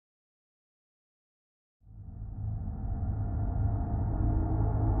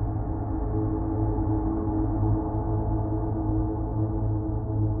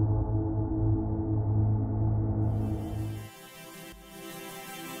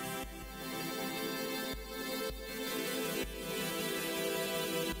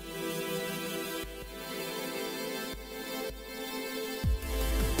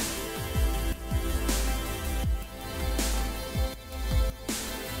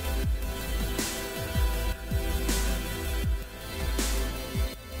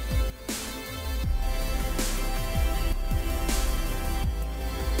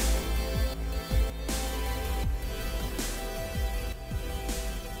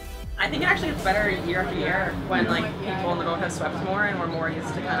I think it actually gets better year after year when like people in the boat have swept more and we're more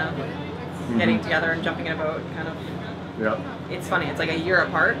used to kind of getting together and jumping in a boat. Kind of. Yeah. It's funny. It's like a year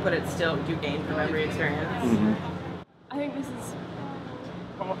apart, but it's still you gain from every experience. I think this is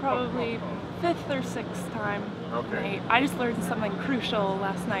probably 5th or 6th time. Okay. I just learned something crucial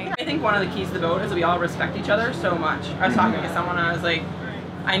last night. I think one of the keys to the boat is that we all respect each other so much. I was talking to someone and I was like,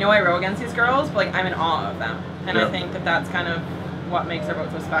 I know I row against these girls, but like I'm in awe of them. And I think that that's kind of what makes our boat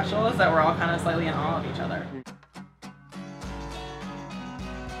so special, is that we're all kind of slightly in awe of each other.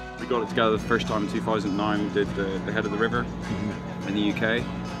 We got it together the first time in 2009. We did the Head of the River in the UK,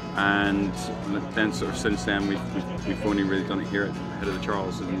 and then sort of since then we've only really done it here at the Head of the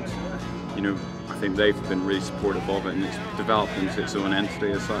Charles, and you know, I think they've been really supportive of it, and it's developed into its own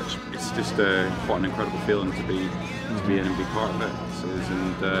entity as such. It's just quite an incredible feeling to be in and be part of it.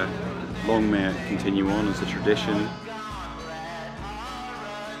 And long may it continue on as a tradition.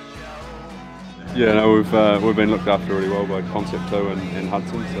 Yeah, no, we've been looked after really well by Concept 2 and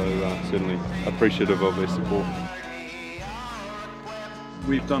Hudson, so certainly appreciative of their support.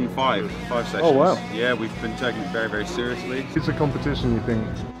 We've done five sessions. Oh wow! Yeah, we've been taking it very, very seriously. It's a competition, you think?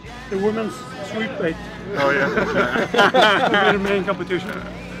 The women's sweep bait. Oh yeah. The main competition.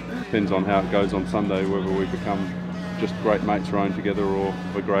 Depends on how it goes on Sunday, whether we become just great mates rowing together or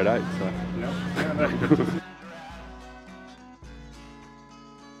we're grade 8. So. Yeah.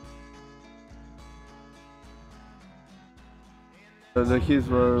 The heats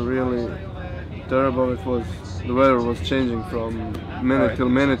were really terrible. It was, the weather was changing from minute till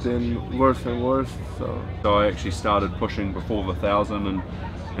minute and worse and worse. So I actually started pushing before the 1,000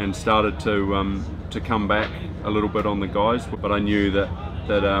 and started to come back a little bit on the guys, but I knew that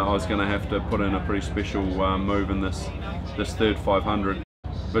I was going to have to put in a pretty special move in this third 500.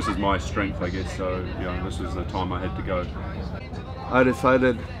 This is my strength, I guess. So you know, this is the time I had to go. I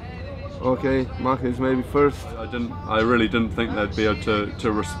decided, okay, Mahé is maybe first. I really didn't think they'd be able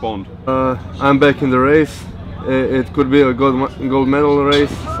to respond. I'm back in the race. It could be a gold medal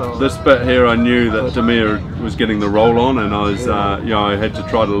race. So. This bit here, I knew that Damir was getting the roll on, and I was, you know, I had to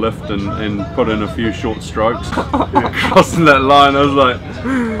try to lift and put in a few short strokes. Crossing that line, I was like,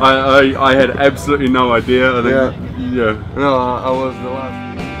 I had absolutely no idea. I think, yeah. No, I was the last.